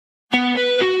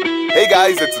Hey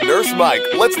guys, it's Nurse Mike.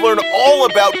 Let's learn all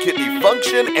about kidney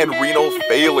function and renal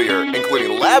failure,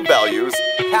 including lab values,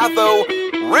 patho,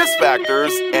 risk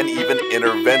factors, and even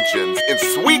interventions in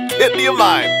Sweet Kidney of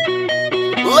Mine.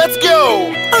 Let's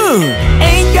go!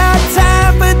 Ain't got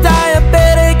time for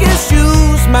diabetic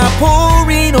issues. My poor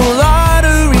renal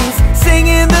arteries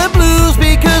singing the blues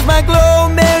because my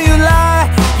glomeruli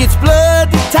gets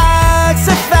blood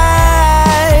detoxified.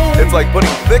 It's like putting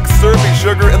thick syrupy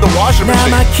sugar in the washing machine.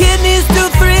 Now my kidneys do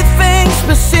three things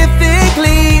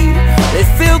specifically. They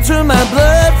filter my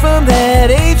blood from that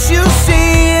HUC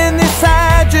and this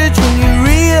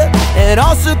hydrogenuria and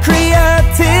also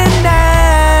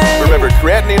creatinine. Remember,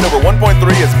 creatinine over 1.3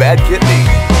 is bad kidney.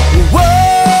 Whoa,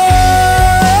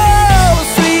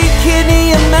 sweet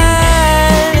kidney of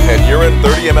mine. And urine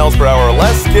 30 mLs per hour or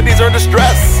less, kidneys are in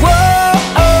distress. Whoa,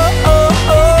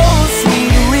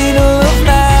 sweet renal of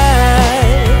mine.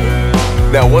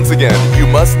 Now, once again, you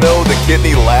must know the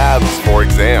kidney labs for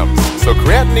exams. So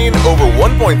creatinine over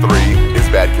 1.3 is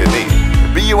bad kidney.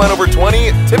 BUN over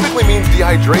 20 typically means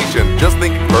dehydration. Just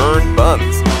think burned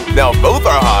buns. Now, if both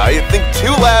are high, think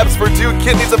 2 labs for 2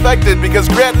 kidneys affected because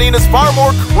creatinine is far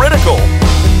more critical.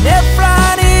 The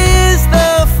nephron is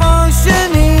the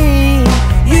functioning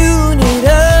unit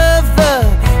of the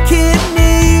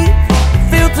kidney.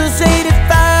 Filters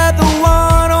 85 to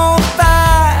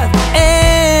 105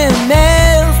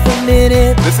 mLs per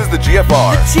minute. This is the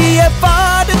GFR. The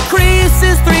GFR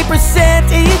decreases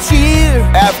 3% each year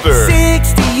After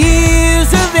 60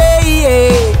 years of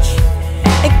age,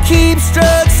 and keeps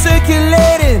drugs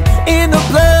circulating in the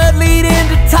blood, leading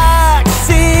to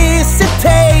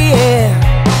toxicity.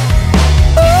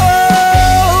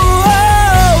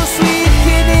 Oh, sweet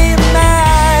kidney of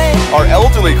mine. Our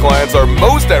elderly clients are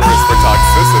most at risk for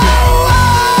toxicity.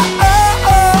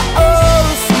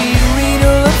 Sweet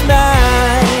renal of mine.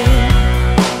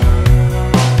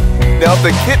 Now, if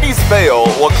the kidneys fail,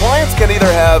 well, clients can either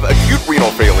have acute renal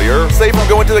failure, say from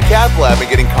going to the cath lab and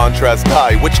getting contrast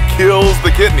dye, which kills the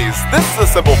kidneys. This is a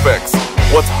simple fix.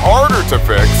 What's harder to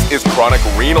fix is chronic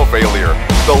renal failure,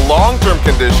 the long-term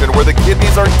condition where the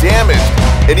kidneys are damaged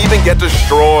and even get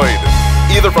destroyed,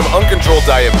 either from uncontrolled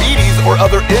diabetes or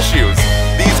other issues.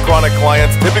 These chronic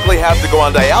clients typically have to go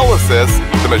on dialysis,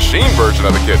 the machine version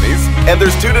of the kidneys. And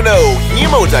there's 2 to know,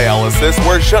 hemodialysis,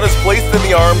 where a shunt is placed in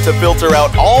the arm to filter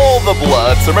out all the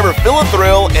blood. So remember, feel a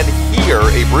thrill and hear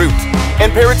a brute.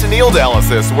 And peritoneal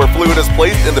dialysis, where fluid is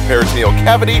placed in the peritoneal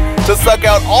cavity to suck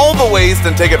out all the waste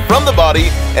and take it from the body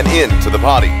and into the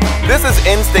body. This is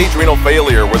end-stage renal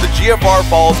failure, where the GFR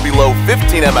falls below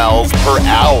 15 mLs per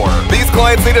hour. These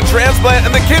clients need a transplant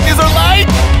and the kidneys are like...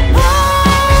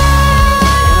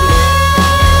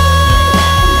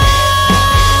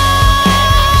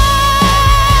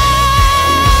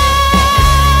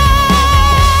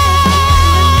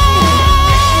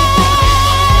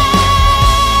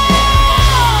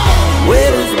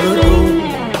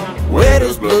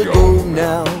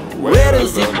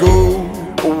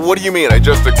 What do you mean? I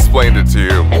just explained it to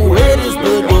you. Where does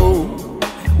blood go?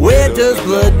 Where does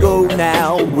blood go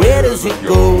now? Where does it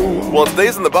go? Well, it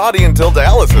stays in the body until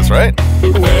dialysis, right?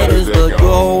 Where does blood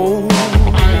go?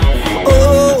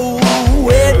 Oh,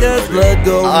 where does blood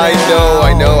go now? I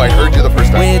know. I heard you the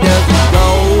first time. Where does it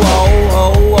go?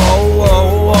 Oh,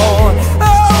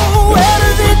 where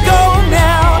does it go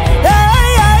now?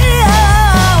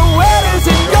 Where does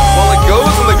it go? Well, it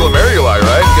goes in the glomeruli,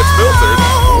 right? It gets filtered.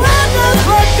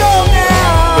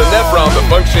 The nephron, the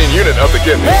functioning unit of the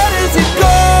kidney. Where does it go?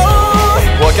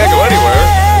 Well, it can't go anywhere.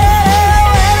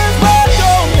 Where does it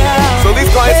go now? So these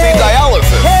clients need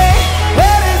dialysis.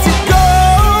 Where does it go?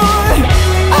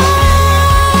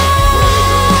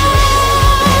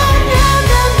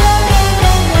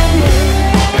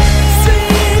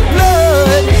 Sweet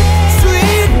blood,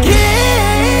 sweet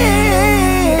kidney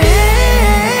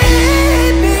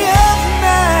of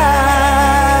mine.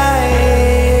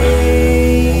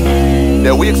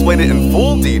 Now, we explain it in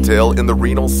full detail in the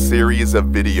Renal series of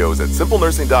videos at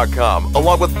simplenursing.com,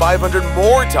 along with 500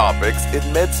 more topics in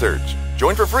MedSurg.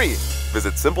 Join for free.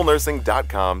 Visit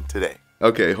simplenursing.com today.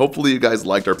 Okay, hopefully you guys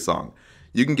liked our song.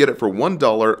 You can get it for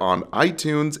 $1 on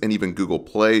iTunes and even Google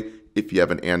Play if you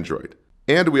have an Android.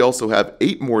 And we also have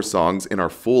 8 more songs in our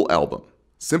full album.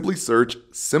 Simply search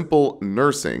Simple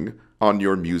Nursing on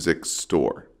your music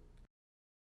store.